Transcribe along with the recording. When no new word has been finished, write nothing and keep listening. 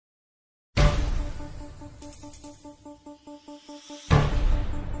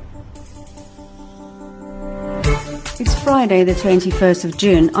It's Friday, the 21st of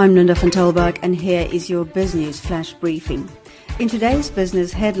June. I'm Linda van Tilburg, and here is your business flash briefing. In today's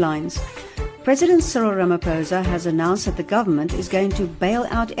business headlines, President Cyril Ramaphosa has announced that the government is going to bail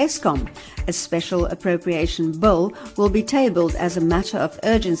out Eskom. A special appropriation bill will be tabled as a matter of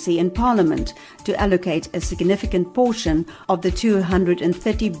urgency in Parliament to allocate a significant portion of the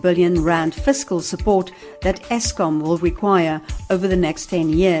 230 billion rand fiscal support that Eskom will require over the next 10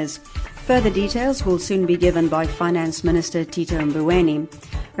 years. Further details will soon be given by Finance Minister Tito Mboweni.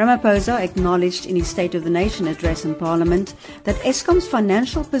 Ramaphosa acknowledged in his State of the Nation address in Parliament that Eskom's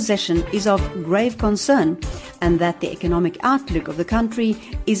financial position is of grave concern and that the economic outlook of the country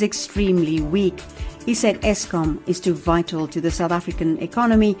is extremely weak. He said Eskom is too vital to the South African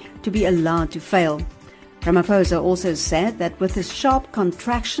economy to be allowed to fail. Ramaphosa also said that with a sharp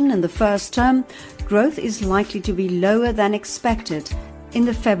contraction in the first term, growth is likely to be lower than expected in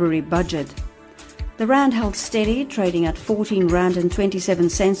the February budget. The rand held steady, trading at 14 rand and 27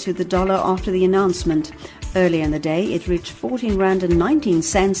 cents to the dollar after the announcement. Earlier in the day, it reached 14 rand and 19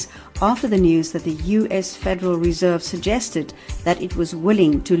 cents after the news that the US Federal Reserve suggested that it was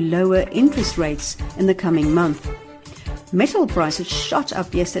willing to lower interest rates in the coming month. Metal prices shot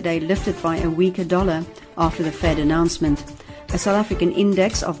up yesterday, lifted by a weaker dollar after the Fed announcement. A South African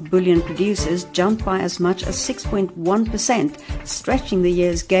index of bullion producers jumped by as much as 6.1%, stretching the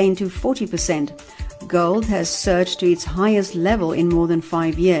year's gain to 40%. Gold has surged to its highest level in more than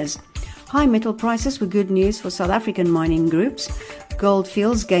 5 years. High metal prices were good news for South African mining groups. Gold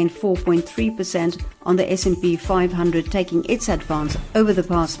Fields gained 4.3% on the S&P 500, taking its advance over the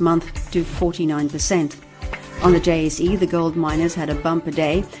past month to 49%. On the JSE, the gold miners had a bumper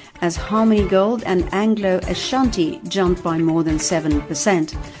day as Harmony Gold and Anglo Ashanti jumped by more than 7%.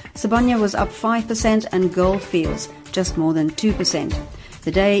 Sibanye was up 5% and Gold Fields just more than 2%.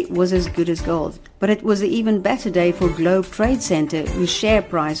 The day was as good as gold, but it was an even better day for Globe Trade Center, whose share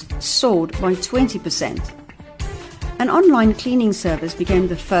price soared by 20%. An online cleaning service became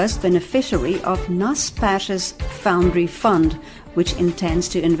the first beneficiary of Naspers Foundry Fund, which intends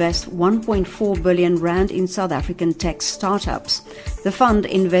to invest 1.4 billion rand in South African tech startups. The fund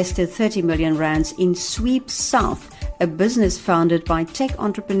invested 30 million rands in SweepSouth, a business founded by tech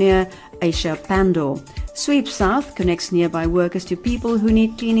entrepreneur Aisha Pandor. SweepSouth connects nearby workers to people who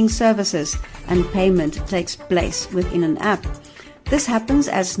need cleaning services, and payment takes place within an app. This happens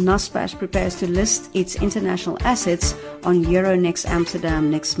as Naspers prepares to list its international assets on Euronext Amsterdam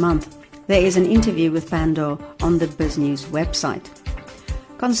next month. There is an interview with Pandor on the BizNews website.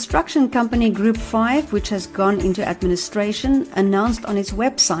 Construction company Group 5, which has gone into administration, announced on its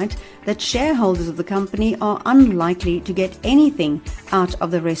website that shareholders of the company are unlikely to get anything out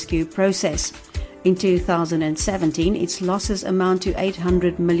of the rescue process. In 2017, its losses amount to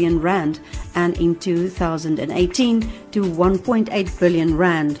 800 million rand and in 2018 to 1.8 billion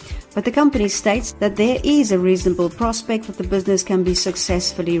rand. But the company states that there is a reasonable prospect that the business can be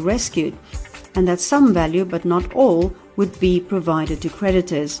successfully rescued and that some value, but not all, would be provided to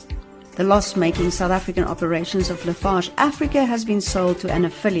creditors. The loss-making South African operations of Lafarge Africa has been sold to an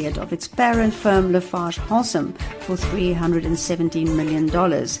affiliate of its parent firm Lafarge Holcim for $317 million.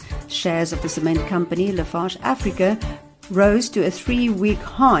 Shares of the cement company Lafarge Africa rose to a 3-week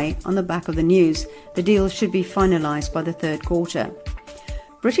high on the back of the news. The deal should be finalized by the third quarter.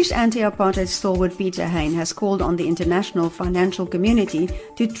 British anti-apartheid stalwart Peter Hain has called on the international financial community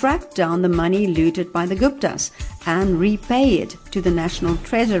to track down the money looted by the Guptas and repay it to the National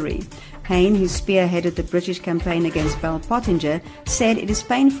Treasury. Hain, who spearheaded the British campaign against Bell Pottinger, said it is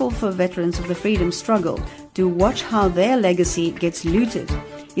painful for veterans of the freedom struggle to watch how their legacy gets looted.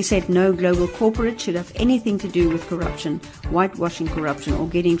 He said no global corporate should have anything to do with corruption, whitewashing corruption, or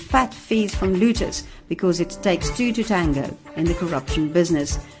getting fat fees from looters, because it takes two to tango in the corruption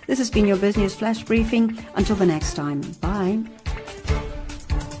business. This has been your Business Flash Briefing. Until the next time, bye.